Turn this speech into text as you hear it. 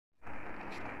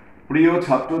প্রিয়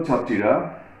ছাত্রছাত্রীরা,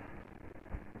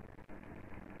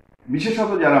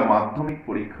 বিশেষত যারা মাধ্যমিক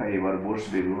পরীক্ষায় এবার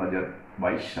বসবে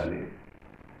 2022 সালে,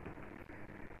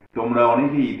 তোমরা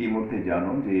অনেকেই ইতিমধ্যে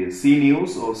জানো যে সি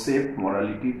নিউজ ও সেফ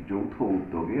মরালিটির যৌথ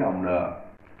উদ্যোগে আমরা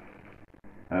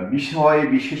বিষয়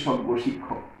বিশেষজ্ঞ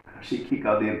শিক্ষক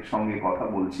শিক্ষিকাদের সঙ্গে কথা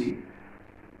বলছি।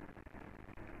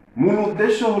 মূল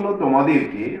উদ্দেশ্য হলো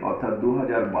তোমাদেরকে, অর্থাৎ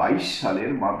 2022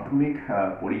 সালের মাধ্যমিক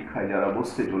পরীক্ষায় যারা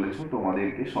বসতে চলেছ,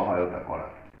 তোমাদেরকে সহায়তা করা।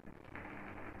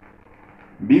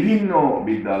 বিভিন্ন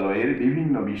বিদ্যালয়ের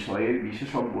বিভিন্ন বিষয়ের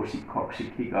বিশেষজ্ঞ শিক্ষক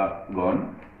শিক্ষিকাগণ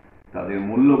তাদের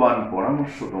মূল্যবান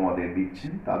পরামর্শ তোমাদের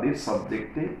দিচ্ছেন। তাদের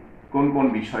সাবজেক্টে কোন কোন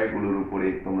বিষয়গুলোর উপরে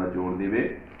তোমরা জোর দেবে,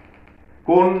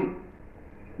 কোন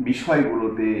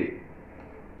বিষয়গুলোতে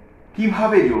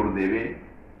কিভাবে জোর দেবে,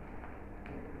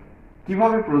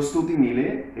 কিভাবে প্রস্তুতি নিলে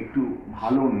একটু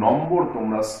ভালো নম্বর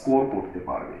তোমরা স্কোর করতে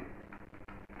পারবে।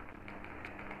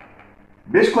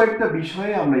 বেশ কয়েকটা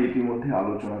বিষয়ে আমরা ইতিমধ্যে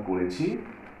আলোচনা করেছি।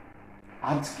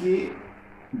 আজকে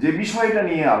যে বিষয়টা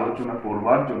নিয়ে আলোচনা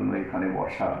করবার জন্য এখানে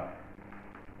বসা,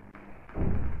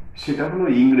 সেটা হলো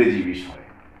ইংরেজি বিষয়।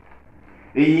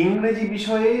 এই ইংরেজি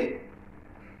বিষয়ে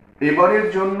এবারের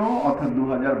জন্য, অর্থাৎ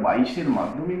 2022-এর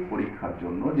মাধ্যমিক পরীক্ষার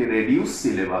জন্য যে রেডিউস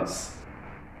সিলেবাস,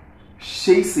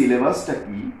 সেই সিলেবাসটা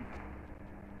কি,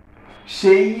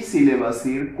 সেই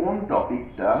সিলেবাসের কোন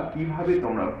টপিকটা কিভাবে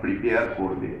তোমরা প্রিপেয়ার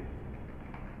করবে,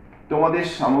 তোমাদের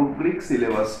সামগ্রিক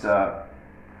সিলেবাসটা,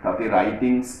 তাতে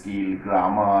writing skill,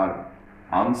 grammar,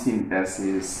 unseen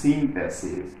passage, seen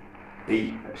passage, এই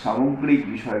সামগ্রিক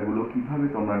বিষয়গুলো কিভাবে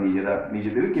তোমরা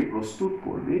নিজেদেরকে প্রস্তুত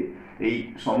করবে, এই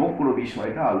সমগ্র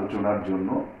বিষয়টা আলোচনার জন্য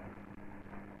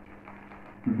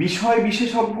বিষয়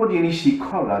বিশেষজ্ঞ যিনি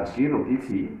শিক্ষক আজকের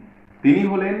অতিথি, তিনি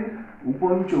হলেন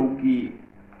উপনচৌকি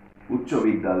উচ্চ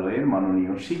বিদ্যালয়ের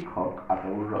মাননীয় শিক্ষক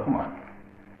আতাউর রহমান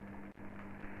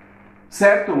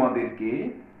স্যার। তোমাদেরকে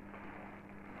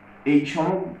এই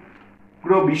সমগ্র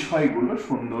বিষয়গুলো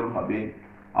সুন্দরভাবে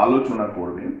আলোচনা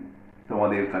করবেন,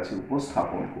 তোমাদের কাছে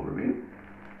উপস্থাপন করবেন।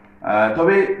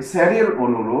 তবে স্যারের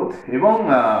অনুরোধ, এবং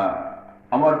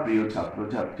আমার প্রিয়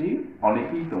ছাত্রছাত্রী,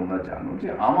 অনেকেই তোমরা জানো যে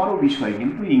আমারও বিষয়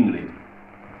কিন্তু ইংরেজি।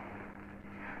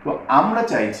 তো আমরা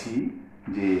চাইছি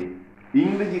যে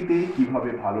ইংরেজিতে কিভাবে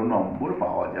ভালো নম্বর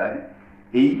পাওয়া যায়,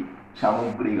 এই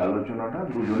সামগ্রিক আলোচনাটা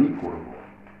দুজনই করব।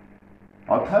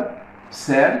 অর্থাৎ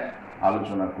স্যার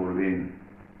আলোচনা করবেন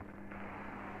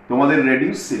তোমাদের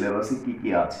রেডিউস সিলেবাসে কি কি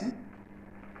আছে,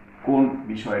 কোন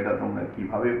বিষয়টা তোমরা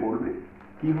কিভাবে পড়বে,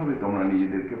 কিভাবে তোমরা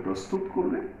নিজেদেরকে প্রস্তুত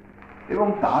করবে, এবং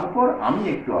তারপর আমি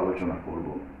একটু আলোচনা করব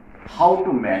how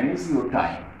to manage your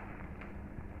time.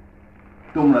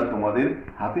 তোমরা তোমাদের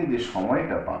হাতে যে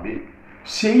সময়টা পাবে,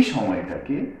 সেই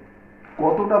সময়টাকে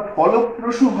কতটা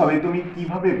ফলপ্রসূভাবে তুমি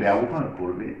কিভাবে ব্যবহার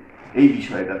করবে, এই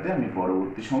বিষয়টাতে আমি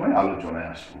পরবর্তী সময় আলোচনায়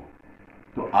আসব।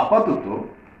 তো আপাতত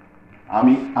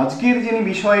আমি আজকের যিনি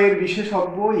বিষয়ের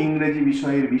বিশেষজ্ঞ, ইংরেজি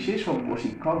বিষয়ের বিশেষজ্ঞ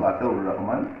শিক্ষক আতাউর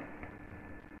রহমান,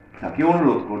 তাকে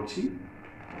অনুরোধ করছি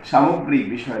সামগ্রিক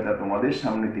বিষয়টা তোমাদের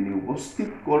সামনে তিনি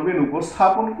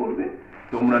উপস্থাপন করবেন।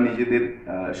 তোমরা নিজেদের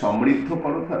সমৃদ্ধ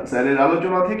করো স্যারের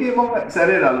আলোচনা থেকে, এবং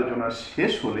স্যারের আলোচনা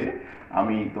শেষ হলে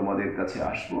আমি তোমাদের কাছে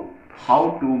আসব how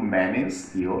to manage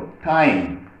your time,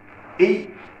 এই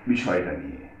বিষয়টা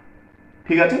নিয়ে।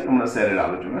 ঠিক আছে, তোমরা স্যারের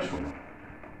আলোচনা শোনো।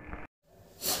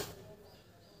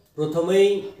 প্রথমেই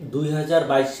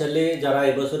 2022 সালে যারা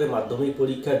এবছরে মাধ্যমিক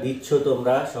পরীক্ষা দিচ্ছ,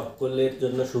 তোমরা সকলের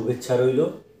জন্য শুভেচ্ছা রইল।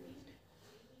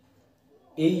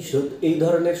 এই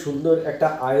ধরনের সুন্দর একটা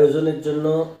আয়োজনের জন্য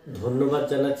ধন্যবাদ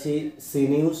জানাচ্ছি সি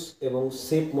নিউজ এবং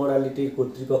সেফ মরালিটির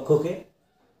কর্তৃপক্ষকে।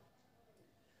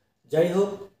 যাই হোক,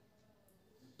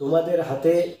 তোমাদের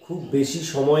হাতে খুব বেশি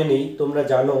সময় নেই। তোমরা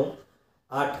জানো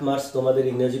 8 মার্চ তোমাদের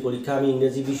ইংরেজি পরীক্ষা। আমি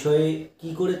ইংরেজি বিষয়ে কি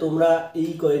করে তোমরা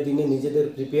এই কয়েকদিনে নিজেদের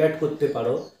প্রিপেয়ার করতে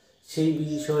পারো, সেই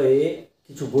বিষয়ে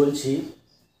কিছু বলছি।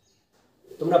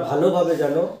 তোমরা ভালোভাবে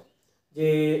জানো যে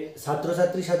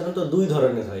ছাত্রছাত্রী সাধারণত দুই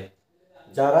ধরনের হয়।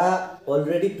 যারা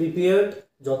অলরেডি প্রিপেয়ার্ড,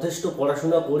 যথেষ্ট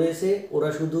পড়াশোনা করেছে, ওরা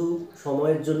শুধু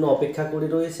সময়ের জন্য অপেক্ষা করে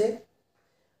রয়েছে।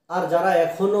 আর যারা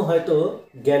এখনও হয়তো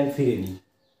জ্ঞান ফিরেনি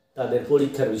তাদের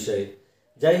পরীক্ষার বিষয়ে।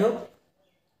 যাই হোক,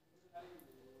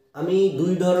 আমি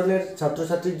দুই ধরনের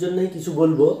ছাত্রছাত্রীর জন্যই কিছু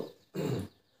বলবো।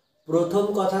 প্রথম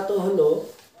কথা তো হলো,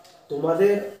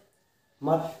 তোমাদের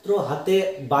মাত্র হাতে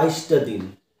 22টা দিন।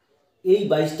 এই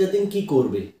 22টা দিন কি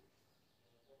করবে?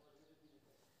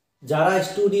 যারা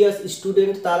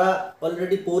স্টুডেন্ট তারা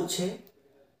অলরেডি পড়ছে,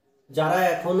 যারা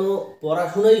এখনও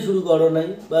পড়াশোনাই শুরু করো নাই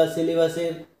বা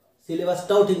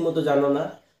সিলেবাসটাও ঠিক মতো জানো না,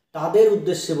 তাদের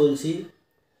উদ্দেশ্যে বলছি,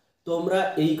 তোমরা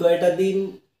এই কয়টা দিন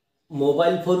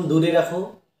মোবাইল ফোন দূরে রাখো,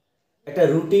 একটা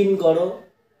রুটিন করো,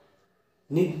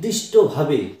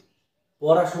 নির্দিষ্টভাবে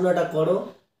পড়াশোনাটা করো,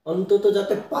 অন্তত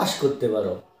যাতে পাশ করতে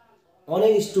পারো।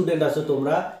 অনেক স্টুডেন্ট আছো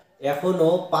তোমরা এখনো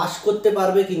পাশ করতে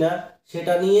পারবে কিনা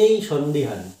সেটা নিয়েই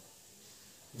সন্দিহান।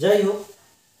 যাই হোক,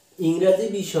 ইংরাজি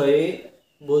বিষয়ে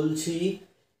বলছি,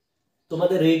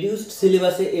 তোমাদের রেডিউসড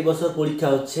সিলেবাসে এবছর পরীক্ষা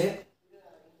হচ্ছে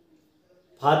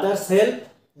father's help,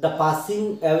 the passing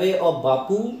away of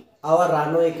Bapu, hour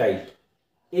runway kite,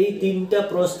 এই তিনটা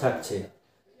প্রোজ থাকছে।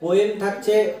 পোয়েম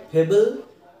থাকছে ফেবল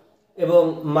এবং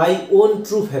মাই ওন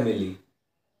ট্রু ফ্যামিলি।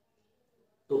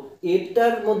 তো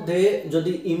এটার মধ্যে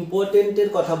যদি ইম্পর্টেন্টের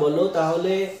কথা বলো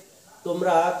তাহলে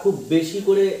তোমরা খুব বেশি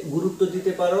করে গুরুত্ব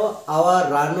দিতে পারো hour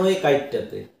runway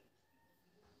কাইটটাতে।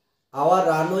 Hour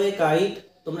runway kite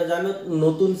তোমরা জানো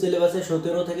নতুন সিলেবাসে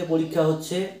 17 থেকে পরীক্ষা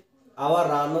হচ্ছে। আওয়ার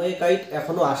রানওয়ে কাইট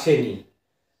এখনো আসেনি।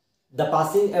 দ্য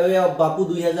পাসিং অ্যাওয়ে অফ বাপু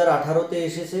 2018-তে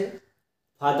এসেছে,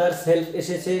 ফাদার্স হেল্প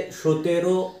এসেছে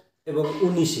 17 এবং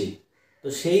 19-এ। তো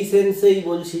সেই সেন্সেই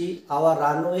বলছি আওয়ার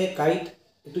রানওয়ে কাইট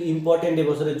একটু ইম্পর্টেন্ট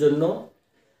এবছরের জন্য।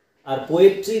 আর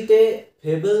পোয়েট্রিতে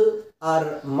fable R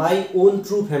my own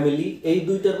true family, এই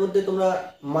দুইটার মধ্যে তোমরা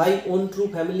মাই ওন ট্রু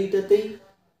ফ্যামিলিটাতেই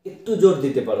একটু জোর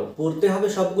দিতে পারো। পড়তে হবে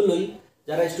সবগুলোই,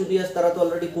 যারা স্টুডিয়াস তারা তো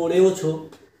অলরেডি পড়েওছো।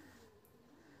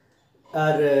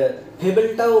 আর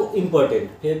ফেবলটাও ইম্পর্টেন্ট,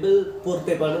 ফেবল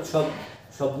পড়তে পারো,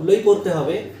 সবগুলোই পড়তে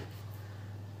হবে।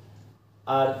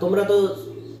 আর তোমরা তো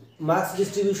মার্কস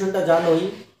ডিস্ট্রিবিউশনটা জানোই,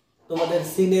 তোমাদের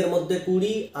সিনের মধ্যে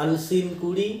 20, unseen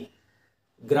 20,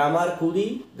 grammar 20,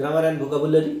 grammar and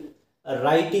vocabulary, আর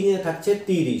রাইটিংয়ে থাকছে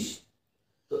 30।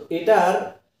 তো এটার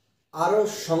আরও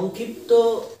সংক্ষিপ্ত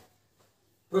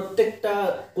প্রত্যেকটা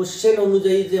কোশ্চেন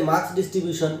অনুযায়ী যে মার্কস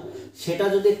ডিস্ট্রিবিউশন, সেটা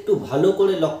যদি একটু ভালো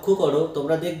করে লক্ষ্য করো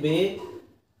তোমরা দেখবে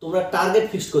তোমরা টার্গেট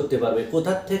ফিক্সড করতে পারবে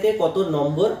কোথার থেকে কত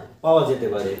নম্বর পাওয়া যেতে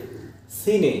পারে।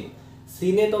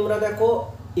 সিনে তোমরা দেখো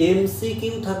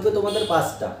এমসিকিউ থাকবে তোমাদের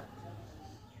 5টা,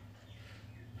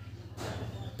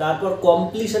 তারপর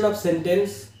কমপ্লিশন অফ সেন্টেন্স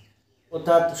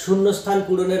অর্থাৎ শূন্যস্থান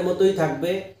পূরণের মতোই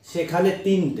থাকবে, সেখানে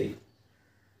 3টে,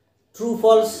 ট্রু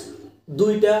ফলস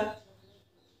 2টা,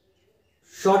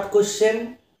 শর্ট কোশ্চেন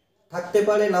থাকতে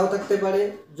পারে নাও থাকতে পারে,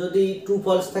 যদি ট্রু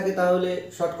ফলস থাকে তাহলে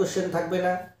শর্ট কোশ্চেন থাকবে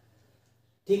না।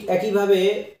 ঠিক একইভাবে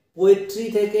পোয়েট্রি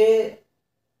থেকে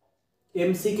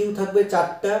এমসিকিউ থাকবে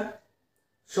 4টা,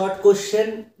 শর্ট কোশ্চেন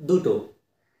 2টো।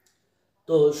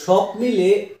 তো সব মিলে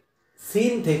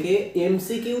সিন থেকে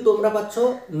এমসিকিউ তোমরা পাচ্ছ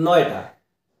 9টা।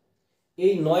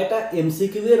 এই 9টা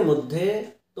এমসিকিউ এর মধ্যে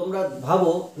তোমরা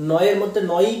ভাবো 9-এর মধ্যে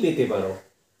 9ই পেতে পারো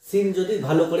সিন যদি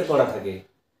ভালো করে পড়া থাকে।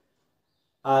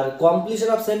 আর কমপ্লিশন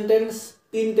অফ সেন্টেন্স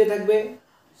 3টে থাকবে,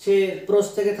 সে প্রোজ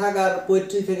থেকে থাক আর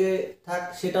পোয়েট্রি থেকে থাক,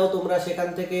 সেটাও তোমরা সেখান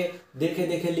থেকে দেখে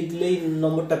দেখে লিখলেই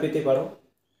নম্বরটা পেতে পারো।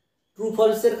 ট্রু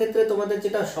ফলসের ক্ষেত্রে তোমাদের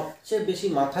যেটা সবচেয়ে বেশি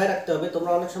মাথায় রাখতে হবে,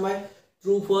 তোমরা অনেক সময়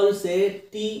ট্রু ফলসে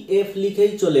TF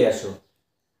লিখেই চলে আসো,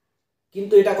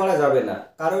 কিন্তু এটা করা যাবে না,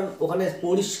 কারণ ওখানে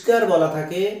পরিষ্কার বলা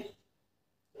থাকে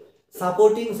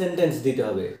সাপোর্টিং সেন্টেন্স দিতে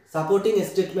হবে, সাপোর্টিং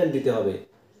স্টেটমেন্ট দিতে হবে।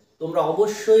 তোমরা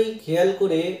অবশ্যই খেয়াল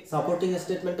করে সাপোর্টিং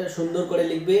স্টেটমেন্টটা সুন্দর করে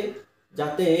লিখবে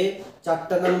যাতে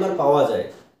 4টা নাম্বার পাওয়া যায়।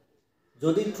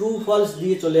 যদি ট্রু ফলস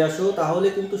দিয়ে চলে আসো তাহলে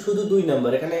কিন্তু শুধু 2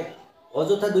 নাম্বার, এখানে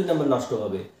অযথা 2 নাম্বার নষ্ট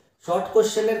হবে। শর্ট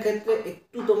কোশ্চেনের ক্ষেত্রে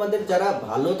একটু তোমাদের যারা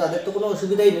ভালো তাদের তো কোনো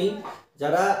অসুবিধাই নেই,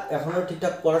 যারা এখনও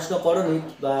ঠিকঠাক পড়াশোনা করনি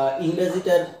বা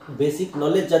ইংরেজিটার বেসিক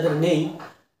নলেজ যাদের নেই,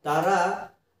 তারা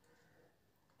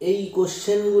এই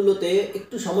কোশ্চেনগুলোতে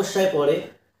একটু সমস্যায় পড়ে।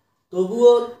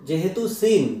 তবুও যেহেতু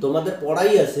সিন তোমাদের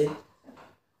পড়াই আছে,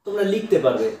 তোমরা লিখতে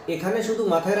পারবে। এখানে শুধু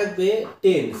মাথায় রাখবে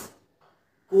টেন্স,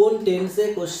 কোন টেন্সে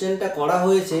কোশ্চেনটা করা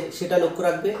হয়েছে সেটা লক্ষ্য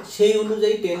রাখবে, সেই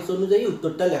অনুযায়ী টেন্স অনুযায়ী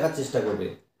উত্তরটা লেখার চেষ্টা করবে।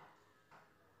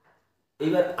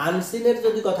 এবার আনসিনের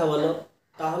যদি কথা বলো,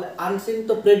 তাহলে আনসিন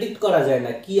তো প্রেডিক্ট করা যায়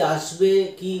না, কি আসবে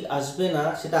কি আসবে না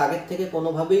সেটা আগের থেকে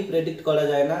কোনোভাবেই প্রেডিক্ট করা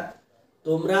যায় না।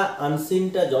 তোমরা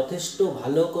আনসিনটা যথেষ্ট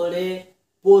ভালো করে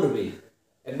পড়বে,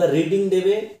 একবার রিডিং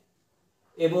দেবে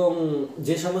এবং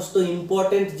যে সমস্ত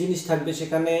ইম্পর্টেন্ট জিনিস থাকবে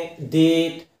সেখানে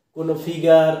ডেট, কোনো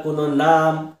ফিগার, কোনো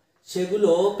নাম,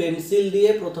 সেগুলো পেন্সিল দিয়ে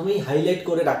প্রথমেই হাইলাইট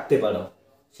করে রাখতে পারো,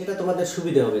 সেটা তোমাদের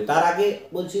সুবিধে হবে। তার আগে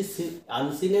বলছি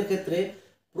আনসিনের ক্ষেত্রে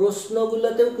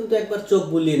প্রশ্নগুলোতেও কিন্তু একবার চোখ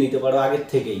বুলিয়ে নিতে পারো আগের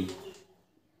থেকেই।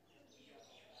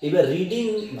 এবার রিডিং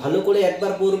ভালো করে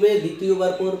একবার পড়বে,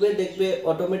 দ্বিতীয়বার পড়বে, দেখবে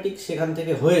অটোমেটিক সেখান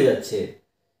থেকে হয়ে যাচ্ছে।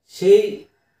 সেই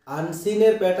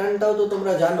আনসিনের প্যাটার্নটাও তো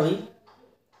তোমরা জানোই।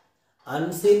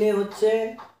 আনসিনে হচ্ছে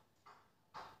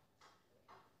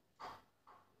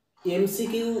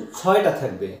এমসিকিউ 6টা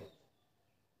থাকবে।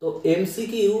 তো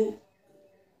এমসিকিউ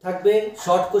থাকবে,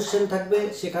 শর্ট কোশ্চেন থাকবে,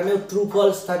 সেখানেও ট্রু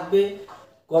ফলস থাকবে,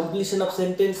 কমপ্লিশন অফ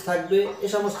সেন্টেন্স থাকবে, এ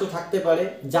সমস্ত থাকতে পারে।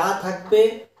 যা থাকবে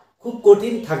খুব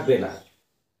কঠিন থাকবে না।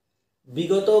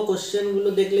 বিগত কোশ্চেনগুলো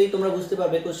দেখলেই তোমরা বুঝতে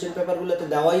পারবে, কোশ্চেন পেপারগুলোতে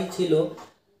দেওয়াই ছিল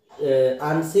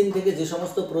আনসিন থেকে যে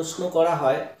সমস্ত প্রশ্ন করা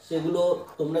হয় সেগুলো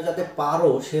তোমরা যাতে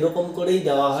পারো সেরকম করেই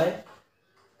দেওয়া হয়।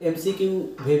 এমসিকিউ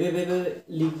ভেবে ভেবে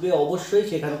লিখবে অবশ্যই,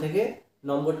 সেখান থেকে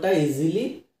নম্বরটা ইজিলি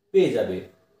পেয়ে যাবে।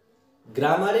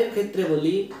 গ্রামারের ক্ষেত্রে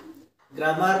বলি,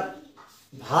 গ্রামার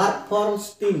ভার্ব ফর্মস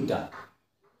 3টা,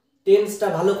 টেন্সটা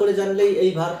ভালো করে জানলেই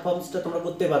এই ভার্ব ফর্মসটা তোমরা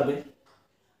করতে পারবে।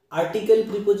 আর্টিকেল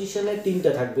প্রিপোজিশনে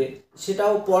 3টা থাকবে,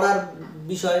 সেটাও পড়ার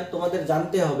বিষয়, তোমাদের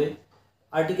জানতে হবে।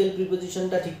 আর্টিকেল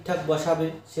প্রিপোজিশনটা ঠিকঠাক বসাবে,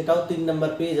 সেটাও 3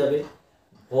 নাম্বার পেয়ে যাবে।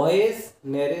 ভয়েস,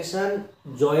 ন্যারেশন,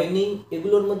 জয়নিং,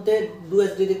 এগুলোর মধ্যে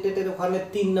ডুয়াস ডিরেক্টেডের ওখানে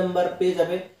 3 নাম্বার পেয়ে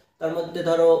যাবে। তার মধ্যে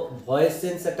ধরো ভয়েস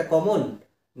সেন্স একটা কমন,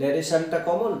 ন্যারেশনটা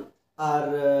কমন, আর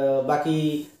বাকি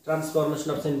ট্রান্সফরমেশন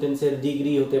অফ সেন্টেন্সের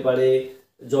ডিগ্রি হতে পারে,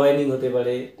 জয়নিং হতে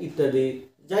পারে ইত্যাদি,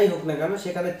 যাই হোক না কেন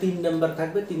সেখানে 3 নাম্বার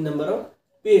থাকবে, 3 নাম্বারও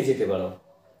পেয়ে যেতে পারো।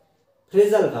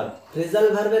 ফ্রেজাল ভার্ব, ফ্রেজাল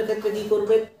ভার্বের ক্ষেত্রে কি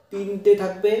করবে, 3টে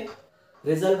থাকবে।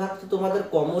 ফ্রেজাল ভার্ব তো তোমাদের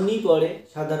কমনই পড়ে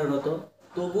সাধারণত,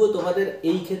 তবুও তোমাদের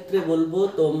এই ক্ষেত্রে বলবো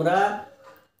তোমরা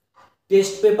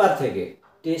টেস্ট পেপার থেকে,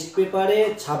 টেস্ট পেপারে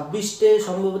 26টে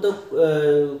সম্ভবত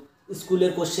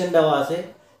স্কুলের কোশ্চেন দেওয়া আছে,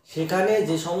 সেখানে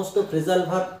যে সমস্ত ফ্রেজাল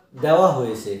ভার্ব দেওয়া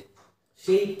হয়েছে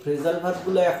সেই ফ্রেজাল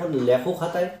ভার্বগুলো এখন লেখো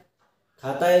খাতায়,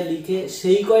 খাতায় লিখে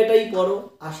সেই কয়টাই পড়ো,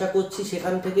 আশা করছি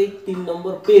সেখান থেকেই 3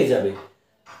 নম্বর পেয়ে যাবে।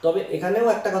 তবে এখানেও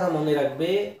একটা কথা মনে রাখবে,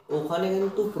 ওখানে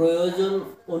কিন্তু প্রয়োজন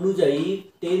অনুযায়ী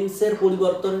টেন্সের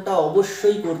পরিবর্তনটা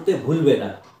অবশ্যই করতে ভুলবে না,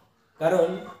 কারণ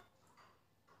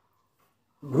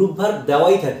গ্রুপ ভার্ব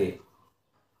দেওয়াই থাকে,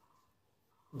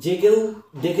 যে কেউ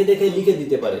দেখে দেখে লিখে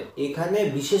দিতে পারে। এখানে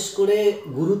বিশেষ করে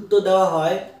গুরুত্ব দেওয়া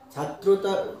হয়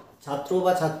ছাত্র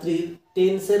বা ছাত্রীর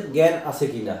টেন্সের জ্ঞান আছে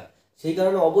কিনা, সেই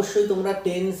কারণে অবশ্যই তোমরা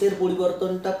টেন্সের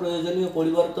পরিবর্তনটা, প্রয়োজনীয়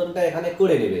পরিবর্তনটা এখানে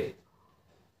করে নেবে।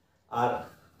 আর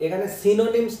এখানে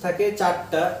সিনোনিমস থাকে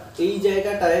 4টা, এই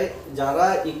জায়গাটায় যারা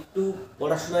একটু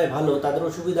পড়াশোনায় ভালো তাদের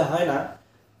অসুবিধা হয় না,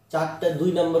 4টা 2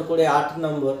 নম্বর করে 8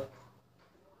 নম্বর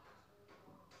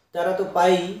তারা তো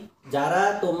পাই। যারা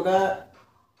তোমরা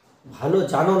ভালো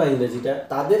জানো না ইংরেজিটা,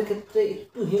 তাদের ক্ষেত্রে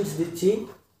একটু হিন্টস দিচ্ছি।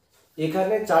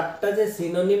 এখানে 4টা যে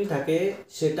সিনোনিম থাকে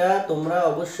সেটা তোমরা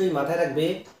অবশ্যই মাথায় রাখবে,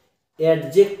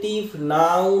 অ্যাডজেক্টিভ,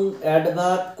 নাউন,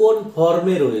 অ্যাডভার্ব কোন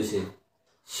ফর্মে রয়েছে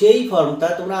সেই ফর্মটা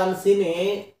তোমরা আনসিনে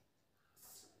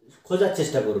খোঁজার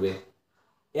চেষ্টা করবে,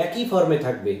 একই ফর্মে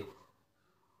থাকবে।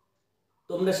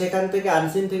 তোমরা সেখান থেকে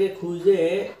আনসিন থেকে খুঁজে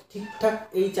ঠিকঠাক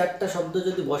এই 4টা শব্দ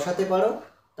যদি বসাতে পারো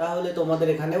তাহলে তোমাদের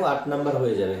এখানেও 8 নাম্বার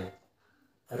হয়ে যাবে।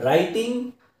 রাইটিং,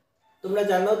 তোমরা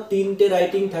জানো 3টে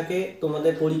রাইটিং থাকে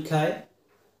তোমাদের পরীক্ষায়,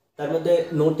 তার মধ্যে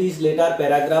notice, letter,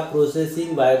 paragraph, processing,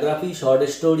 biography, short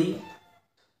story,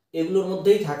 এগুলোর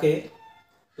মধ্যেই থাকে।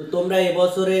 তো তোমরা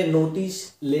এবছরে নোটিশ,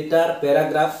 লেটার,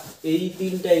 প্যারাগ্রাফ এই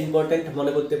 3টা ইম্পর্টেন্ট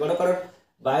মনে করতে পারো, কারণ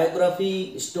বায়োগ্রাফি,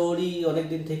 স্টোরি অনেক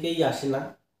দিন থেকেই আসে না।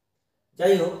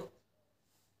 যাই হোক,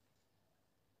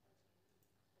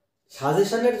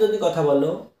 সাজেশনের যদি কথা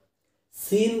বলো,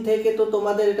 সিন থেকে তো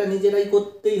তোমাদের এটা নিজেরাই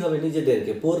করতেই হবে,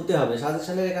 নিজেদেরকে পড়তে হবে,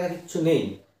 সাজেশনের এখানে কিচ্ছু নেই।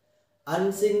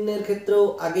 আনসিনের ক্ষেত্রেও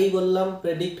আগেই বললাম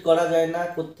প্রেডিক্ট করা যায় না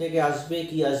কোত্থেকে আসবে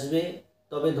কি আসবে,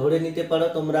 তবে ধরে নিতে পারো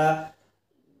তোমরা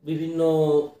বিভিন্ন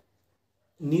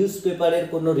নিউজ পেপারের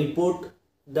কোনো রিপোর্ট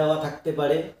দেওয়া থাকতে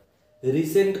পারে,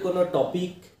 রিসেন্ট কোনো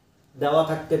টপিক দেওয়া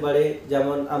থাকতে পারে,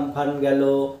 যেমন আমফান গেল,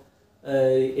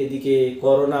 এদিকে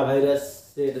করোনা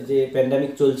ভাইরাসের যে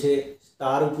প্যান্ডামিক চলছে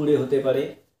তার উপরে হতে পারে,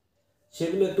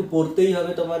 সেগুলো একটু পড়তেই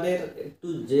হবে, তোমাদের একটু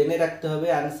জেনে রাখতে হবে,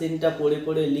 আনসিনটা পড়ে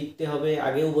পড়ে লিখতে হবে।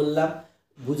 আগেও বললাম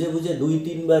বুঝে বুঝে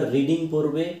 2-3 বার রিডিং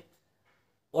পড়বে,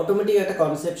 অটোমেটিক একটা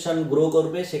কনসেপশন গ্রো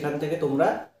করবে, সেখান থেকে তোমরা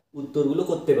উত্তরগুলো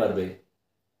করতে পারবে।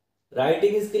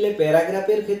 রাইটিং স্কিলে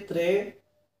প্যারাগ্রাফের ক্ষেত্রে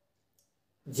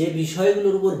যে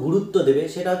বিষয়গুলোর উপর গুরুত্ব দেবে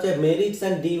সেটা হচ্ছে merits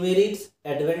and demerits,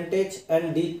 advantage and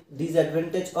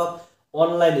disadvantage of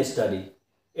online study.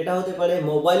 এটা হতে পারে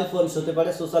মোবাইল ফোনস, হতে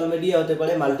পারে সোশ্যাল মিডিয়া, হতে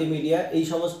পারে মাল্টিমিডিয়া, এই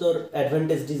সমস্ত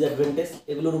অ্যাডভান্টেজ ডিসঅ্যাডভান্টেজ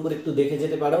এগুলোর উপর একটু দেখে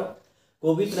যেতে পারো।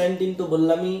 কোভিড-19 তো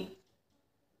বললামই,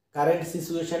 কারেন্ট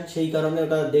সিচুয়েশন, সেই কারণে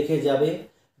ওটা দেখে যাবে।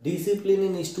 Discipline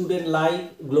in student life,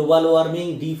 global warming,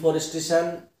 deforestation,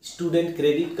 student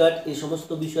credit card, এই সমস্ত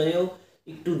বিষয়েও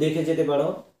একটু দেখে যেতে পারো।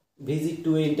 Visit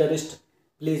to interest,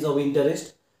 place of interest,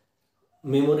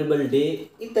 memorable day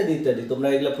ইত্যাদি ইত্যাদি, তোমরা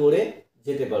এগুলো পড়ে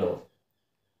যেতে পারো।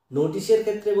 নোটিশের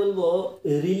ক্ষেত্রে বলবো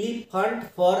relief fund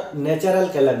for natural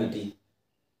calamity,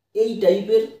 এই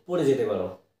টাইপের পড়ে যেতে পারো,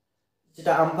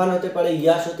 যেটা আমফান হতে পারে,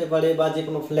 ইয়াস হতে পারে, বা যে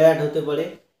কোনো ফ্ল্যাট হতে পারে,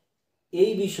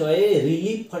 এই বিষয়ে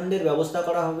রিলিফ ফান্ডের ব্যবস্থা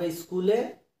করা হবে স্কুলে।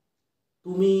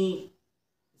 তুমি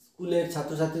স্কুলের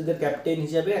ছাত্রছাত্রীদের ক্যাপ্টেন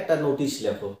হিসাবে একটা নোটিশ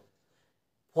লেখো,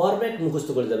 ফরম্যাট মুখস্থ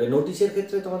করে যাবে। নোটিশের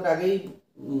ক্ষেত্রে তোমাদের আগেই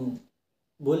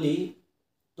বলি,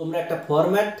 তোমরা একটা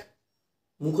ফরম্যাট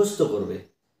মুখস্থ করবে,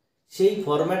 সেই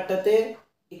ফরম্যাটটাতে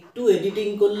একটু এডিটিং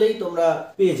করলেই তোমরা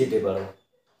পেয়ে যেতে পারো।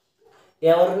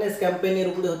 অ্যাওয়ারনেস ক্যাম্পেইনের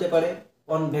উপরে হতে পারে,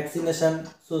 on vaccination,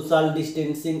 social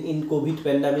distancing in Covid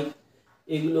pandemic,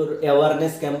 এগুলোর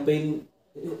অ্যাওয়ারনেস ক্যাম্পেইন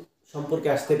সম্পর্কে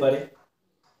আসতে পারে।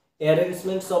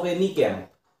 অ্যারেঞ্জমেন্টস অফ এনি ক্যাম্প,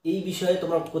 এই বিষয়ে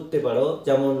তোমরা করতে পারো,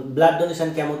 যেমন ব্লাড ডোনেশন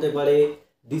ক্যাম্প হতে পারে,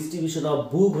 ডিস্ট্রিবিউশন অফ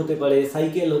বুক হতে পারে,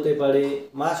 সাইকেল হতে পারে,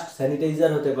 মাস্ক,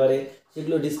 স্যানিটাইজার হতে পারে,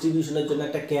 সেগুলো ডিস্ট্রিবিউশনের জন্য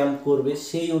একটা ক্যাম্প করবে,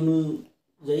 সেই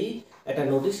অনুযায়ী একটা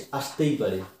নোটিশ আসতেই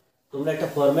পারে। তোমরা একটা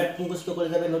ফরম্যাট মুখস্থ করে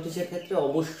যাবে নোটিশের ক্ষেত্রে,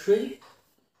 অবশ্যই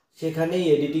সেখানেই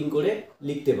এডিটিং করে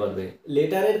লিখতে পারবে।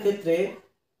 লেটারের ক্ষেত্রে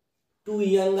two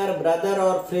younger brother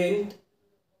or friend,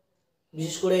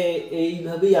 বিশেষ করে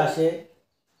এইভাবেই আসে।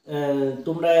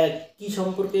 তোমরা কি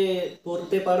সম্পর্কে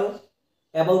পড়তে পারো?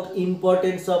 About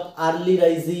importance of early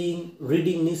rising,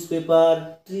 reading news paper,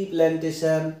 tree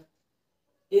plantation,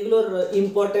 এগুলোর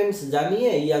ইম্পর্টেন্স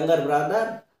জানিয়ে ইয়াঙ্গার ব্রাদার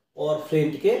অর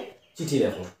ফ্রেন্ডকে চিঠি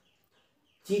লেখো।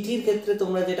 চিঠির ক্ষেত্রে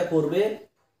তোমরা যেটা করবে,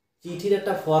 চিঠির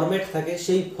একটা ফরম্যাট থাকে,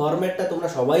 সেই ফরম্যাটটা তোমরা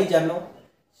সবাই জানো,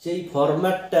 সেই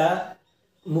ফরম্যাটটা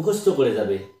মুখস্থ করে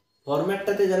যাবে।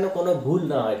 ফরম্যাটটাতে যেন কোনো ভুল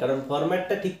না হয়, কারণ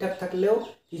ফরম্যাটটা ঠিকঠাক থাকলেও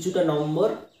কিছুটা নম্বর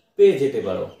পেয়ে যেতে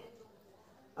পারো।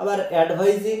 আবার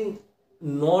advising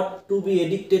not to B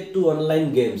addicted two online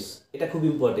games, এটা খুব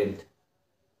important.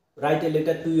 Write a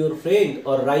letter to your friend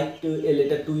or right two a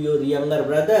letter to your younger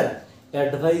brother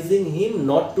advising him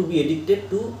not to B addicted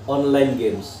two online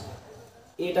games,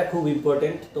 এটা খুব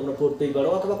important, তোমরা পড়তেই পারো।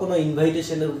 অথবা কোনো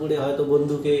ইনভাইটেশনের উপরে হয়তো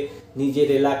বন্ধুকে নিজের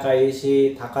এলাকায় এসে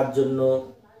থাকার জন্য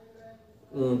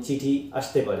চিঠি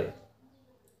আসতে পারে।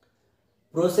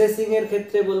 প্রসেসিংয়ের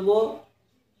ক্ষেত্রে বলবো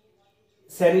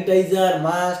স্যানিটাইজার,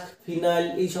 মাস্ক, ফিনাইল,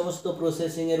 এই সমস্ত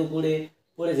প্রসেসিংয়ের উপরে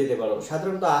পড়ে যেতে পারো।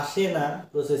 সাধারণত আসে না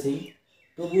প্রসেসিং,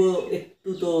 তবুও একটু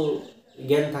তো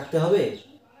জ্ঞান থাকতে হবে।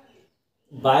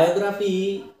 বায়োগ্রাফি,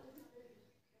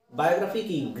 বায়োগ্রাফি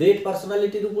কি গ্রেট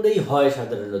পার্সোনালিটির উপরেই হয়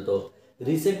সাধারণত।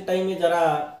 রিসেন্ট টাইমে যারা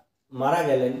মারা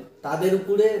গেলেন তাদের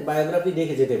উপরে বায়োগ্রাফি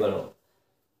দেখে যেতে পারো।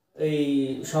 এই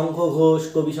শঙ্খ ঘোষ,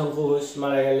 কবি শঙ্খ ঘোষ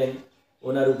মারা গেলেন,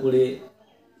 ওনার উপরে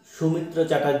সৌমিত্র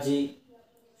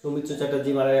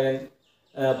চ্যাটার্জি মারা গেলেন,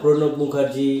 প্রণব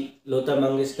মুখার্জি, লতা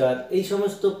মঙ্গেশকর, এই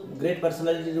সমস্ত গ্রেট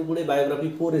পার্সোনালিটির উপরে বায়োগ্রাফি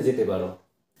পড়ে যেতে পারো।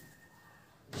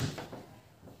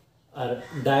 আর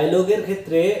ডায়লগের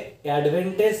ক্ষেত্রে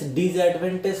advantage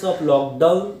disadvantage of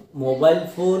lockdown, mobile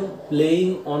phone, playing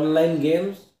online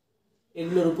games,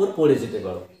 এগুলোর উপর পড়ে যেতে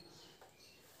পারো।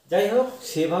 যাই হোক,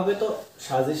 সেভাবে তো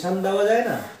সাজেশান দেওয়া যায়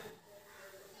না।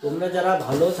 তোমরা যারা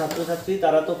ভালো ছাত্রছাত্রী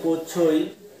তারা তো করছোই,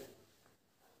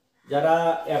 যারা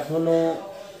এখনো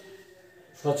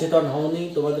সচেতন হওনি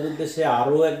তোমাদের উদ্দেশ্যে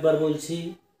আরও একবার বলছি,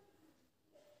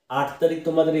 8 তারিখ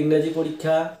তোমাদের ইংরাজি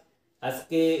পরীক্ষা,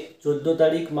 আজকে 14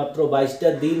 তারিখ, মাত্র 22টা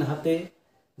দিন হাতে।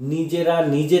 নিজেরা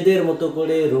নিজেদের মতো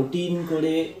করে রুটিন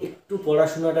করে একটু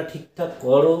পড়াশোনাটা ঠিকঠাক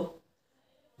করো,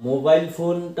 মোবাইল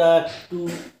ফোনটা একটু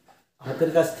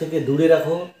হাতের কাছ থেকে দূরে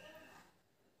রাখো।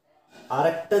 আর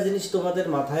একটা জিনিস তোমাদের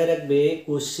মাথায় রাখবে,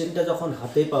 কোশ্চেনটা যখন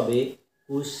হাতে পাবে,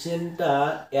 কোশ্চেনটা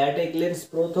অ্যাট এ গ্লেন্স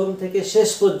প্রথম থেকে শেষ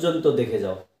পর্যন্ত দেখে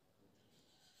যাও।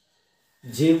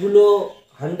 যেগুলো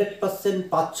 100%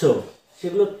 পাচ্ছ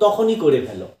সেগুলো তখনই করে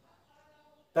ফেলো,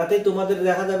 তাতে তোমাদের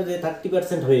দেখা যাবে যে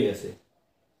 30% হয়ে গেছে।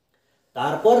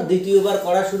 তারপর দ্বিতীয়বার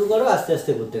করা শুরু করো, আস্তে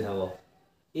আস্তে করতে থাকো।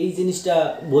 এই জিনিসটা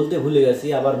বলতে ভুলে গেছি,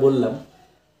 আবার বললাম,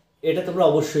 এটা তোমরা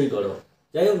অবশ্যই করো।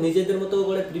 যাই হোক, নিজেদের মতো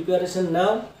করে প্রিপারেশন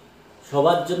নাও,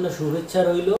 সবার জন্য শুভেচ্ছা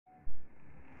রইল।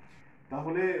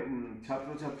 তাহলে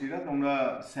ছাত্রছাত্রীরা তোমরা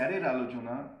স্যারের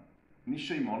আলোচনা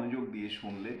নিশ্চয়ই মনোযোগ দিয়ে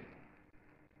শুনলে।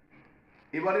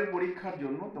 এবারের পরীক্ষার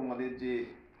জন্য তোমাদের যে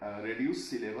রেডিউস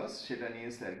সিলেবাস সেটা নিয়ে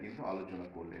স্যার কিন্তু আলোচনা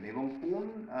করলেন, এবং কোন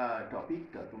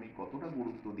টপিকটা তুমি কতটা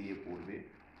গুরুত্ব দিয়ে পড়বে,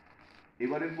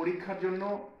 এবারের পরীক্ষার জন্য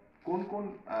কোন কোন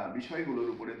বিষয়গুলোর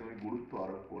উপরে তুমি গুরুত্ব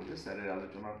আরোপ করবে, স্যারের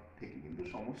আলোচনা থেকে কিন্তু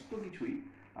সমস্ত কিছুই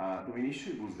তুমি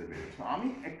নিশ্চয়ই বুঝতে পেরেছো। আমি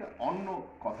একটা অন্য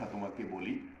কথা তোমাকে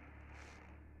বলি,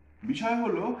 বিষয়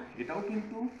হলো এটাও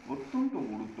কিন্তু অত্যন্ত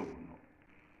গুরুত্বপূর্ণ।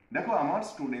 দেখো, আমার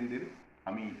স্টুডেন্টদের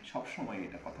আমি সবসময়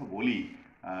এটা কথা বলি,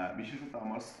 বিশেষত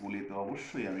আমার স্কুলে তো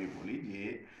অবশ্যই আমি বলি যে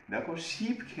দেখো,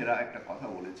 শিব খেরা একটা কথা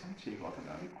বলেছেন, সেই কথাটা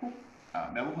আমি খুব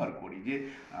ব্যবহার করি, যে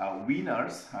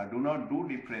winners do not do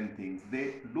different things, they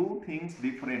do things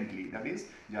differently. That is,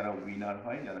 যারা উইনার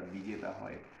হয়, যারা বিজেতা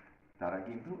হয়, তারা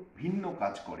কিন্তু ভিন্ন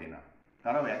কাজ করে না,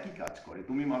 তারাও একই কাজ করে।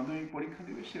 তুমি মাধ্যমিক পরীক্ষা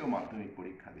দেবে, সেও মাধ্যমিক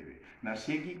পরীক্ষা দেবে, না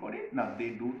সে কি করে না, they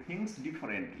do things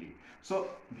differently. So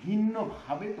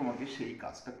ভিন্নভাবে তোমাকে সেই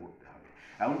কাজটা করতে হবে।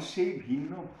 এবং সেই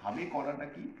ভিন্নভাবে করাটা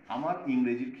কি, আমার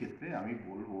ইংরেজির ক্ষেত্রে আমি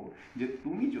বলবো যে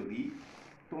তুমি যদি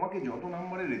তোমাকে যত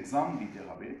নম্বরের এক্সাম দিতে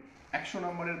হবে, 100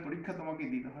 নম্বরের পরীক্ষা তোমাকে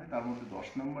দিতে হয়, তার মধ্যে 10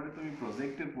 নম্বরে তুমি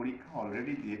প্রজেক্টের পরীক্ষা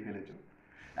অলরেডি দিয়ে ফেলেছো।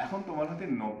 এখন তোমার হাতে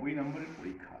 90 নম্বরের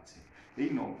পরীক্ষা আছে। এই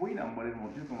 90 নম্বরের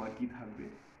মধ্যে তোমার কি থাকবে?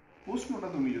 প্রশ্নটা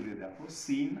তুমি যদি দেখো,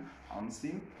 সিন,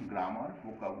 আনসিন, গ্রামার,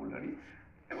 ভোকাবুলারি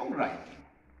এবং রাইটিং,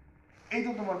 এই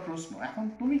তো তোমার প্রশ্ন। এখন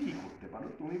তুমি কি করতে পারো?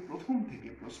 তুমি প্রথম থেকে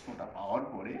প্রশ্নটা পাওয়ার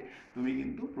পরে তুমি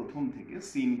কিন্তু প্রথম থেকে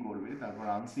সিন করবে, তারপর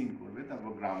আনসিন করবে,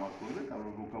 তারপর গ্রামার করবে, তারপর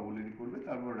ভোকাবুলারি করবে,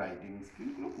 তারপর রাইটিং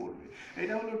স্কিলগুলো করবে।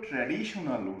 এটা হলো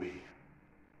ট্র্যাডিশনাল ওয়ে,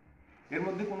 এর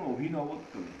মধ্যে কোনো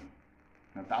অভিনবত্ব নেই।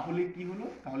 না তাহলে কি হলো?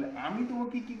 তাহলে আমি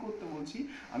তোমাকে কি করতে বলছি?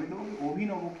 আমি তোমাকে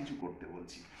অভিনব কিছু করতে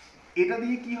বলছি। এটা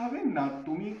দিয়ে কি হবে না,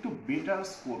 তুমি একটু বেটার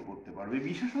স্কোর করতে পারবে।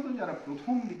 বিশেষত যারা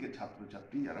প্রথম দিকে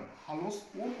ছাত্রছাত্রী, যারা ভালো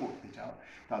স্কোর করতে চাও,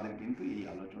 তাদের কিন্তু এই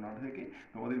আলোচনা থেকে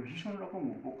তোমাদের ভীষণ রকম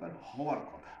উপকার হওয়ার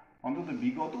কথা। অন্তত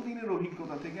বিগত দিনের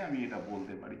অভিজ্ঞতা থেকে আমি এটা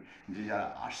বলতে পারি যে যারা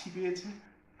 80 পেয়েছে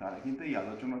তারা কিন্তু এই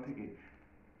আলোচনা থেকে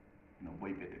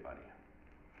 90 পেতে পারে।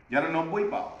 যারা 90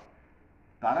 পাও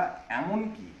তারা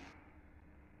এমনকি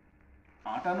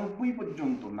 98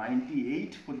 পর্যন্ত,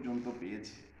 98 পর্যন্ত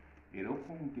পেয়েছে,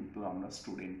 এরকম কিন্তু আমরা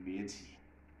স্টুডেন্ট পেয়েছি।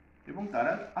 এবং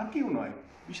তারা আর কেউ নয়,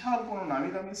 বিশাল কোনো নামি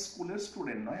দামি স্কুলের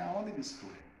স্টুডেন্ট নয়, আমাদের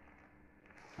স্টুডেন্ট।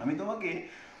 আমি তোমাকে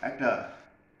একটা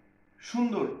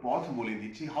সুন্দর পথ বলে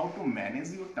দিচ্ছি, how to manage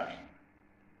your time.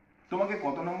 তোমাকে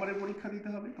কত নম্বরের পরীক্ষা দিতে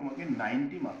হবে? তোমাকে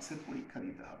 90 মার্কসের পরীক্ষা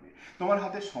দিতে হবে। তোমার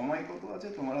হাতে সময় কত আছে?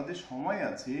 তোমার হাতে সময়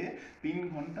আছে 3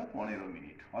 ঘন্টা 15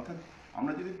 মিনিট। অর্থাৎ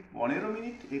আমরা যদি 15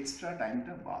 মিনিট এক্সট্রা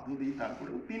টাইমটা বাদও দিই,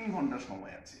 তারপরেও 3 ঘন্টা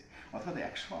সময় আছে। অর্থাৎ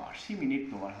 180 মিনিট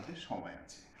তোমার হাতে সময়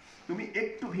আছে। তুমি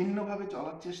একটু ভিন্নভাবে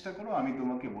চলার চেষ্টা করো, আমি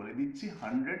তোমাকে বলে দিচ্ছি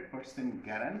 100%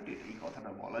 গ্যারান্টেড এই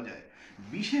কথাটা বলা যায়।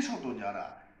 বিশেষত যারা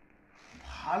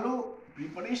ভালো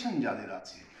প্রিপারেশন যাদের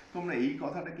আছে, তোমরা এই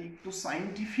কথাটাকে একটু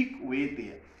সাইন্টিফিক ওয়েতে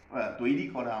তৈরি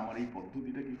করা আমার এই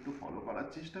পদ্ধতিটাকে একটু ফলো করার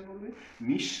চেষ্টা করবে,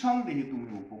 নিঃসন্দেহে তুমি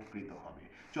উপকৃত হবে।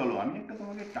 চলো আমি একটা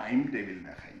তোমাকে টাইম টেবিল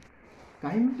দেখাই।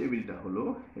 টাইম টেবিলটা হলো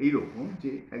এইরকম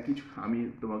যে কিছু আমি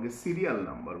তোমাকে সিরিয়াল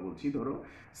নাম্বার বলছি। ধরো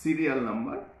সিরিয়াল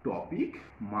নাম্বার, টপিক,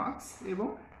 মার্কস এবং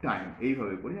টাইম,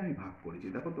 এইভাবে করে আমি ভাগ করেছি।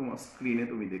 দেখো তোমার স্ক্রিনে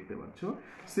তুমি দেখতে পাচ্ছ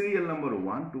সিরিয়াল নাম্বার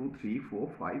 1, 2, 3, 4,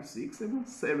 5, 6 এবং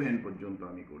 7 পর্যন্ত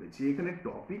আমি করেছি। এখানে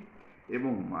টপিক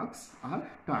এবং মার্কস আর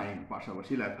টাইম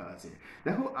পাশাপাশি লেখা আছে।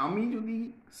 দেখো আমি যদি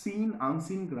সিন,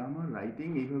 আনসিন, গ্রামার, রাইটিং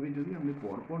এইভাবে যদি আমি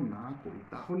পরপর না করি,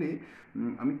 তাহলে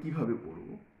আমি কিভাবে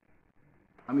পড়বো?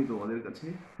 আমি তোমাদের কাছে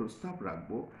প্রস্তাব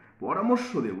রাখবো, পরামর্শ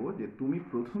দেব যে তুমি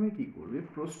প্রথমে কি করবে,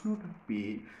 প্রশ্নটা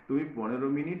পেয়ে তুমি 15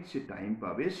 মিনিট যে টাইম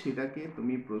পাবে, সেটাকে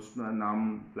তুমি প্রশ্ন, নাম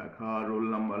লেখা, রোল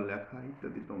নাম্বার লেখা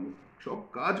ইত্যাদি তুমি সব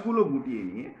কাজগুলো গুটিয়ে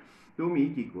নিয়ে তুমি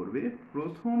কি করবে,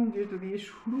 প্রথম যেটা দিয়ে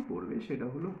শুরু করবে সেটা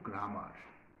হলো গ্রামার।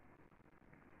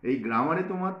 এই গ্রামারে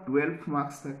তোমার 12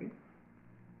 মার্কস থাকে।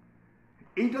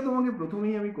 এইটা তোমাকে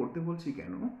প্রথমেই আমি করতে বলছি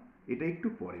কেন, এটা একটু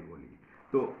পরে বলি।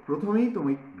 তো প্রথমেই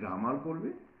তুমি গ্রামার করবে,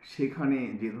 সেখানে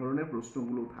যে ধরনের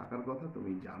প্রশ্নগুলো থাকার কথা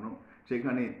তুমি জানো।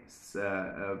 সেখানে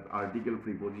আর্টিকেল,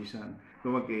 প্রিপোজিশন,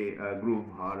 তোমাকে গ্রুপ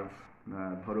ভার্ব,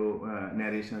 ধরো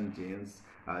narration change,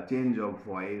 change of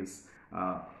voice,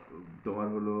 তোমার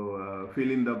হলো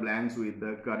fill in the blanks with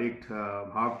the correct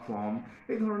verb form,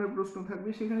 এই ধরনের প্রশ্ন থাকবে।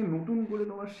 সেখানে নতুন করে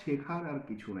তোমার শেখার আর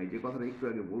কিছু নাই, যে কথাটা একটু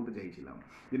আগে বলতে চাইছিলাম,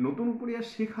 যে নতুন করে আর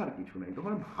শেখার কিছু নাই,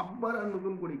 তখন ভাববার আর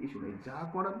নতুন করে কিছু নেই, যা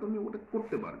করার তুমি ওটা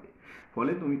করতে পারবে।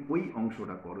 ফলে তুমি ওই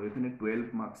অংশটা করো। এখানে 12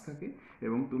 মার্কস থাকে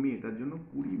এবং তুমি এটার জন্য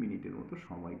 20 মিনিটের মতো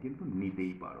সময় কিন্তু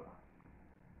নিতেই পারো।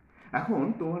 এখন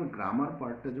তোমার গ্রামার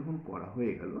পার্টটা যখন করা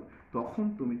হয়ে গেল, তখন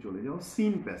তুমি চলে যাও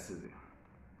সিন প্যাসেজে।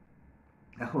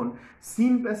 এখন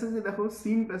সিন প্যাসেজে দেখো,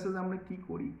 সিন প্যাসেজে আমরা কি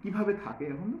করি, কিভাবে থাকে।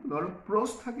 এখন ধরো প্রোজ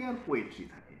থাকে আর পোয়েট্রি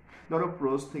থাকে। ধরো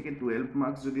প্রোজ থেকে 12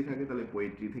 মার্কস যদি থাকে, তাহলে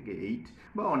পোয়েট্রি থেকে 8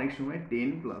 বা অনেক সময়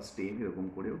 10+10 এরকম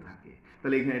করেও থাকে।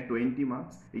 তাহলে এখানে 20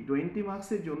 মার্কস। এই 20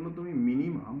 মার্কসের জন্য তুমি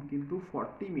মিনিমাম কিন্তু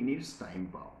 40 মিনিটস টাইম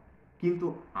পাও। কিন্তু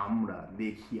আমরা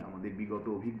দেখি আমাদের বিগত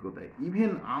অভিজ্ঞতায়,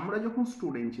 ইভেন আমরা যখন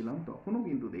স্টুডেন্ট ছিলাম তখনও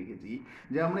কিন্তু দেখেছি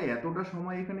যে আমরা এতটা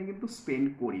সময় এখানে কিন্তু স্পেন্ড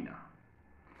করি না।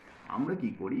 আমরা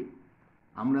কি করি,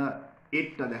 আমরা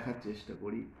এরটা দেখার চেষ্টা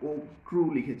করি, ও ট্রু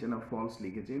লিখেছে না ফলস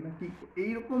লিখেছে না কি,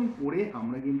 এইরকম করে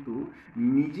আমরা কিন্তু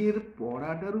নিজের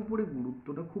পড়াটার উপরে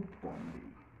গুরুত্বটা খুব কম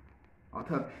দিই।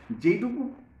 অর্থাৎ যেটুকু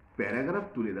প্যারাগ্রাফ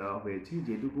তুলে দেওয়া হয়েছে,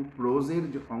 যেটুকু প্রোজের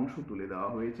অংশ তুলে দেওয়া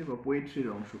হয়েছে বা পোয়েট্রির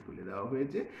অংশ তুলে দেওয়া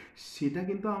হয়েছে, সেটা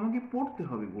কিন্তু আমাকে পড়তে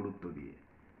হবে গুরুত্ব দিয়ে।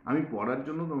 আমি পড়ার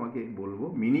জন্য তোমাকে বলবো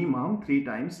মিনিমাম 3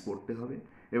 টাইমস পড়তে হবে,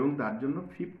 এবং তার জন্য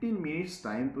 15 মিনিটস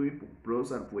টাইম তুমি প্রোজ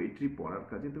আর পোয়েট্রি পড়ার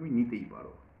কাজে তুমি নিতেই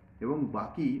পারো, এবং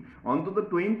বাকি অন্তত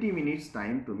 20 মিনিটস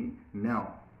টাইম তুমি নাও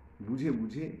বুঝে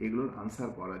বুঝে এগুলোর আনসার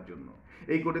করার জন্য।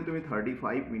 এই করে তুমি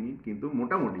 35 মিনিট কিন্তু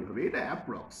মোটামুটি হবে, এটা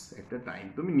অ্যাপ্রক্স একটা টাইম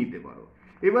তুমি নিতে পারো।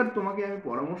 এবার তোমাকে আমি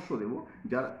পরামর্শ দেব,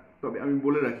 যারা, তবে আমি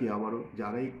বলে রাখি আবারও,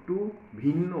 যারা একটু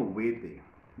ভিন্ন ওয়েতে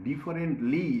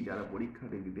ডিফারেন্টলি যারা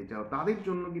পরীক্ষাতে দিতে চাও তাদের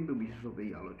জন্য কিন্তু বিশেষত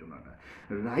এই আলোচনাটা।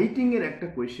 রাইটিংয়ের একটা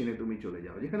কোয়েশ্চেনে তুমি চলে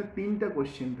যাও যেখানে 3টা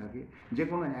কোয়েশ্চেন থাকে, যে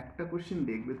কোনো একটা কোয়েশ্চেন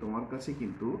দেখবে তোমার কাছে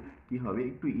কিন্তু কি হবে,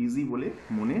 একটু ইজি বলে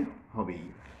মনে হবেই,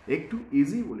 একটু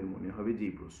ইজি বলে মনে হবে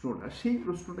যেই প্রশ্নটা, সেই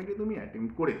প্রশ্নটাকে তুমি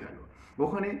অ্যাটেম্প্ট করে ফেলো।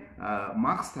 ওখানে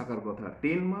মার্কস থাকার কথা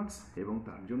 10 মার্কস, এবং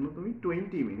তার জন্য তুমি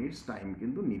 20 মিনিটস টাইম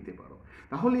কিন্তু নিতে পারো।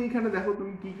 তাহলে এখানে দেখো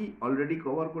তুমি কি কি অলরেডি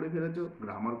কভার করে ফেলেছো,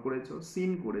 গ্রামার করেছো,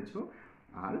 সিন করেছো,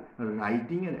 আর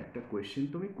রাইটিংয়ের একটা কোয়েশ্চেন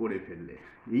তুমি করে ফেললে।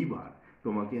 এইবার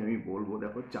তোমাকে আমি বলবো,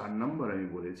 দেখো 4 নাম্বার আমি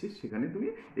বলেছি, সেখানে তুমি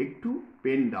একটু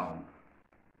পেন ডাউন,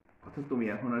 অর্থাৎ তুমি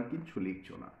এখন আর কিচ্ছু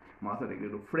লিখছো না, মাথাটাকে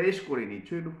একটু ফ্রেশ করে নিচ্ছ,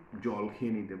 একটু জল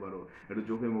খেয়ে নিতে পারো, একটু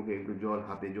চোখে মুখে একটু জল,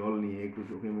 হাতে জল নিয়ে একটু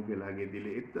চোখে মুখে লাগিয়ে দিলে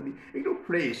ইত্যাদি, একটু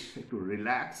ফ্রেশ, একটু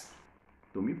রিল্যাক্স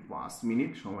তুমি 5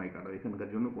 মিনিট সময় কাটাও। এখানকার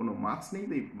জন্য কোনো মার্কস নেই,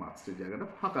 তাই মার্কসের জায়গাটা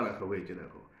ফাঁকা রাখা হয়েছে।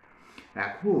 দেখো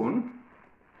এখন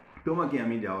তোমাকে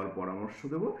আমি যাওয়ার পরামর্শ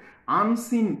দেবো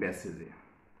আনসিন প্যাসেজে।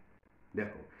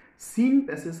 দেখো সিন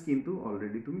প্যাসেজ কিন্তু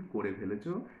অলরেডি তুমি করে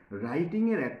ফেলেছো,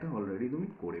 রাইটিংয়ের একটা অলরেডি তুমি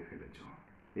করে ফেলেছো,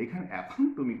 এখন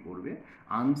তুমি করবে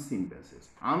আনসিন প্যাসেজ।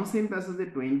 আনসিন প্যাসেজে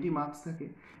 20 মার্কস থাকে,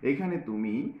 এখানে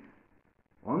তুমি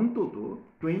অন্তত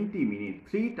 20 মিনিট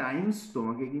 3 টাইমস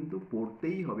তোমাকে কিন্তু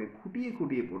পড়তেই হবে, খুঁটিয়ে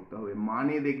খুঁটিয়ে পড়তে হবে।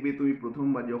 মানে দেখবে তুমি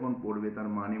প্রথমবার যখন পড়বে তার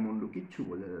মানে মুন্ডু কিচ্ছু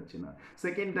বোঝা যাচ্ছে না,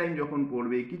 সেকেন্ড টাইম যখন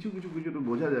পড়বে কিছু কিছু কিছু তো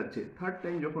বোঝা যাচ্ছে, থার্ড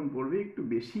টাইম যখন পড়বে একটু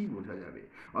বেশিই বোঝা যাবে।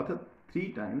 অর্থাৎ 3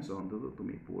 টাইমস অন্তত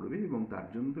তুমি পড়বে, এবং তার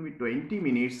জন্য তুমি 20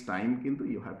 মিনিটস টাইম কিন্তু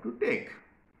ইউ হ্যাভ টু টেক।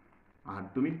 আর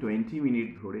তুমি 20 মিনিট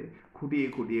ধরে খুঁটিয়ে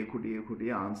খুঁটিয়ে খুঁটিয়ে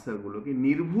খুঁটিয়ে আনসারগুলোকে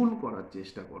নির্ভুল করার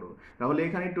চেষ্টা করো। তাহলে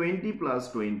এখানে 20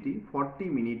 + 20 40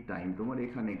 মিনিট টাইম তোমার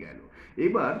এখানে গেল।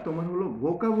 এবার তোমার হলো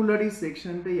ভোকাবুলারি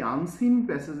সেকশনটা এই আনসিন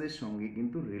প্যাসেজের সঙ্গে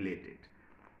কিন্তু রিলেটেড,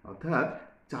 অর্থাৎ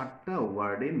 4টা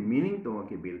ওয়ার্ডের মিনিং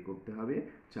তোমাকে বের করতে হবে।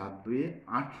 4 2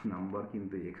 8 নাম্বার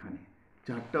কিন্তু এখানে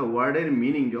 4টা ওয়ার্ডের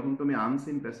মিনিং। যখন তুমি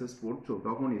আনসিন প্যাসেজ পড়ছো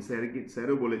তখনই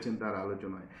স্যারও বলেছেন তার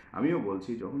আলোচনায়, আমিও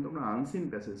বলছি, যখন তোমরা আনসিন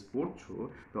প্যাসেজ পড়ছো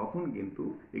তখন কিন্তু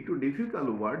একটু ডিফিকাল্ট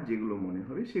ওয়ার্ড যেগুলো মনে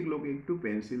হবে সেগুলোকে একটু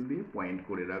পেন্সিল দিয়ে পয়েন্ট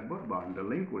করে রাখবা বা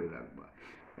আন্ডারলাইন করে রাখবা।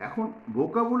 এখন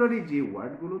ভোকাবুলারি যে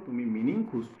ওয়ার্ডগুলো তুমি মিনিং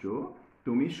খুঁজছো,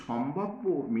 তুমি সম্ভাব্য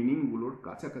মিনিংগুলোর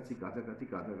কাছাকাছি কাছাকাছি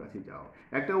কাছাকাছি যাও।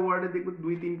 একটা ওয়ার্ডে দেখবে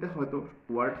 2-3টা হয়তো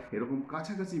ওয়ার্ড এরকম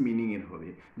কাছাকাছি মিনিংয়ের হবে,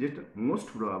 যেটা মোস্ট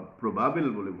প্রবাবেল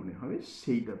বলে মনে হবে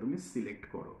সেইটা তুমি সিলেক্ট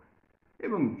করো।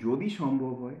 এবং যদি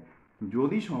সম্ভব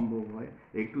হয়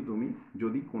একটু তুমি,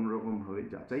 যদি কোনোরকমভাবে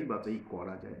যাচাই বাছাই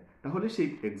করা যায়, তাহলে সেই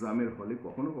এক্সামের হলে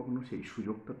কখনো কখনো সেই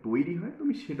সুযোগটা তৈরি হয়,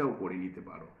 তুমি সেটাও করে নিতে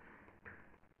পারো।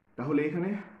 তাহলে এখানে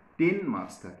 10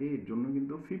 মার্কস থাকে, এর জন্য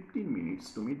কিন্তু 15 মিনিটস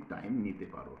তুমি টাইম নিতে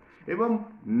পারো। এবং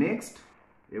নেক্সট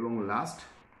এবং লাস্ট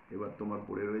এবার তোমার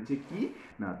পড়ে রয়েছে কি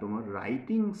না, তোমার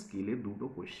রাইটিং স্কিলে 2টো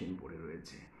কোয়েশ্চেন পড়ে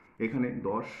রয়েছে। এখানে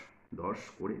 10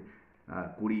 করে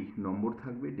 20 নম্বর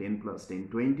থাকবে, 10 + 10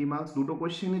 20 মার্কস 2টো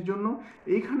কোয়েশ্চেনের জন্য।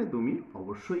 এইখানে তুমি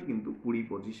অবশ্যই কিন্তু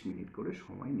 20-25 মিনিট করে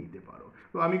সময় নিতে পারো।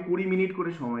 তো আমি 20 মিনিট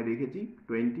করে সময় রেখেছি,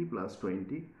 20 +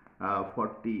 20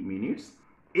 40 মিনিটস।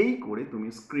 এই করে তুমি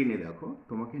স্ক্রিনে দেখো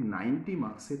তোমাকে 90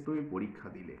 মার্কসের তুমি পরীক্ষা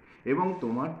দিলে, এবং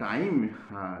তোমার টাইম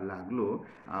লাগলো,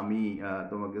 আমি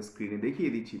তোমাকে স্ক্রিনে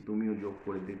দেখিয়ে দিচ্ছি, তুমিও যোগ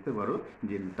করে দেখতে পারো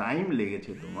যে টাইম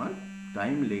লেগেছে তোমার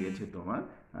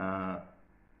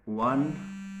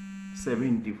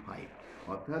 175,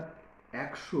 অর্থাৎ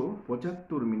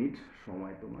 175 মিনিট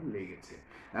সময় তোমার লেগেছে।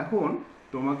 এখন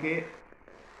তোমাকে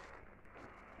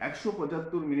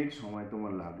 175 মিনিট সময়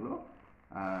তোমার লাগলো,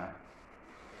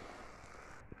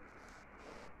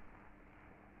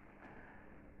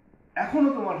 এখনো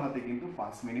তোমার হাতে কিন্তু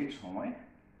 5 মিনিট সময়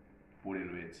পড়ে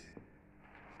রয়েছে।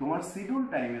 তোমার শিডিউল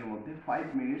টাইমের মধ্যে 5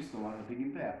 মিনিটস তোমার হাতে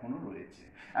কিন্তু এখনো রয়েছে।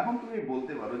 এখন তুমি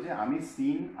বলতে পারো যে আমি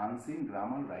সিন, আনসিন,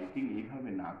 গ্রামার, রাইটিং এইভাবে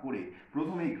না করে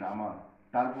প্রথমেই গ্রামার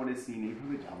তারপরে সিন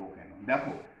এইভাবে যাবো কেন?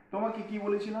 দেখো তোমাকে কি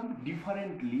বলেছিলাম,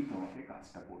 ডিফারেন্টলি তোমাকে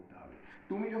কাজটা করতে হবে।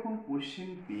 তুমি যখন কোশ্চেন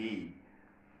পেয়েই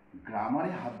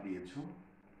গ্রামারে হাত দিয়েছো,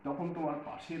 তখন তোমার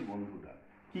পাশের বন্ধুটা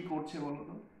কি করছে বলো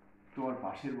তো? তোমার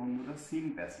পাশের বন্ধুটা সিন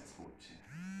প্যাসেজ করছে।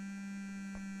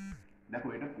 দেখো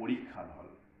এটা পরীক্ষার হল,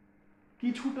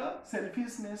 কিছুটা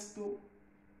সেলফিশনেস তো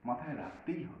মাথায়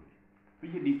রাখতেই হবে। তুই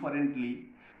যে ডিফারেন্টলি,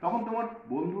 তখন তোমার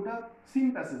বন্ধুটা সিন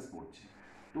প্যাসেজ করছে,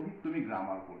 তুমি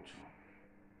গ্রামার করছো,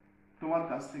 তোমার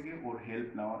কাছ থেকে ওর হেল্প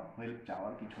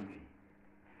চাওয়ার কিছু নেই।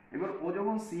 এবার ও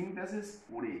যখন সিন প্যাসেজ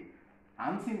পড়ে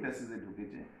আনসিন প্যাসেজে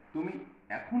ঢুকেছে, তুমি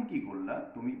এখন কি করলা,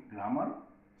 তুমি গ্রামার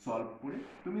সলভ করে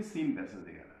তুমি সিন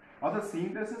প্যাসেজে গেলা। অর্থাৎ সিন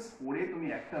প্যাসেজ পড়ে তুমি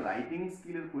একটা রাইটিং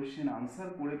স্কিলের কোয়েশ্চেন আনসার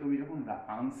করে তুমি যখন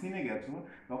আনসিনে গেছো,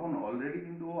 তখন অলরেডি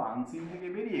কিন্তু ও আনসিন থেকে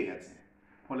বেরিয়ে গেছে।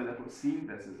 ফলে দেখো সিন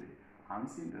প্যাসেজে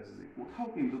আনসিন প্যাসেজে কোথাও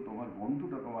কিন্তু তোমার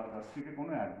বন্ধুটা তোমার কাছ থেকে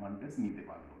কোনো অ্যাডভান্টেজ নিতে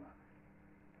পারলো না।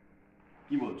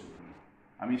 কি বলছো তুমি?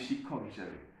 আমি শিক্ষক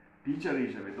হিসাবে, টিচার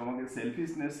হিসাবে তোমাকে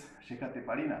সেলফিশনেস শেখাতে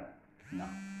পারি না? না,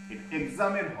 এটা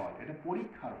এক্সামের হল, এটা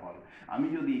পরীক্ষার হল। আমি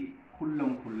যদি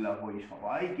খুল্লা হই,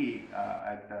 সবাইকে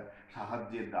একটা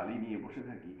সাহায্যের ডালি নিয়ে বসে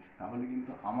থাকি, তাহলে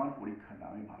কিন্তু আমার পরীক্ষাটা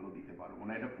আমি ভালো দিতে পারবো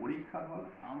না। এটা পরীক্ষার হল,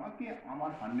 আমাকে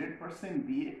আমার 100%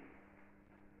 দিয়ে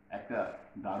একটা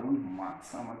দারুণ মার্কস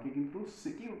আমাকে কিন্তু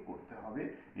সিকিউর করতে হবে,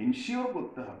 এনশিওর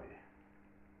করতে হবে।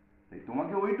 তাই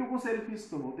তোমাকে ওইটুকু সেলফিশ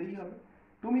তো হতেই হবে।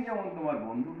 তুমি যেমন তোমার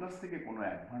বন্ধুর কাছ থেকে কোনো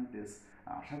অ্যাডভান্টেজ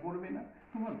আশা করবে না,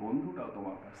 তোমার বন্ধুটাও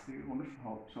তোমার কাছ থেকে কোনো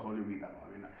সহযোগিতা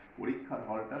পাবে না। পরীক্ষার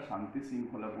হলটা শান্তি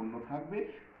শৃঙ্খলাপূর্ণ থাকবে।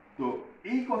 তো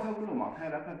এই কথাগুলো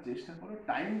মাথায় রাখার চেষ্টা করো,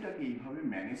 টাইমটাকে এইভাবে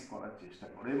ম্যানেজ করার চেষ্টা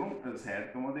করো, এবং স্যার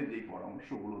তোমাদের যেই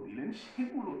পরামর্শগুলো দিলেন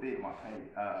সেগুলোতে মাথায়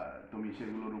তুমি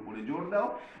সেগুলোর উপরে জোর দাও।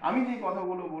 আমি যে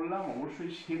কথাগুলো বললাম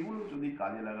অবশ্যই সেগুলো যদি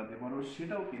কাজে লাগাতে পারো,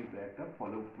 সেটাও কিন্তু একটা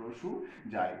ফলপ্রসূ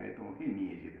জায়গায় তোমাকে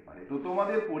নিয়ে যেতে পারে। তো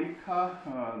তোমাদের পরীক্ষা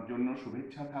জন্য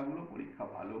শুভেচ্ছা থাকলো, পরীক্ষা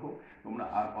ভালো হোক। তোমরা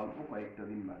আর অল্প কয়েকটা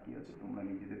দিন বাকি আছে, তোমরা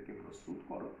নিজেদেরকে প্রস্তুত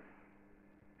করো,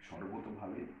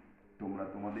 সর্বতোভাবে তোমরা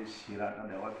তোমাদের সেরাটা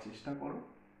দেওয়ার চেষ্টা করো।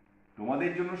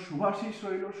 তোমাদের জন্য শুভাশিস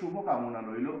রইল, শুভকামনা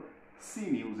রইল সি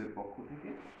নিউজের পক্ষ থেকে,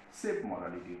 সেফ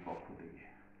মরালিটির পক্ষ থেকে।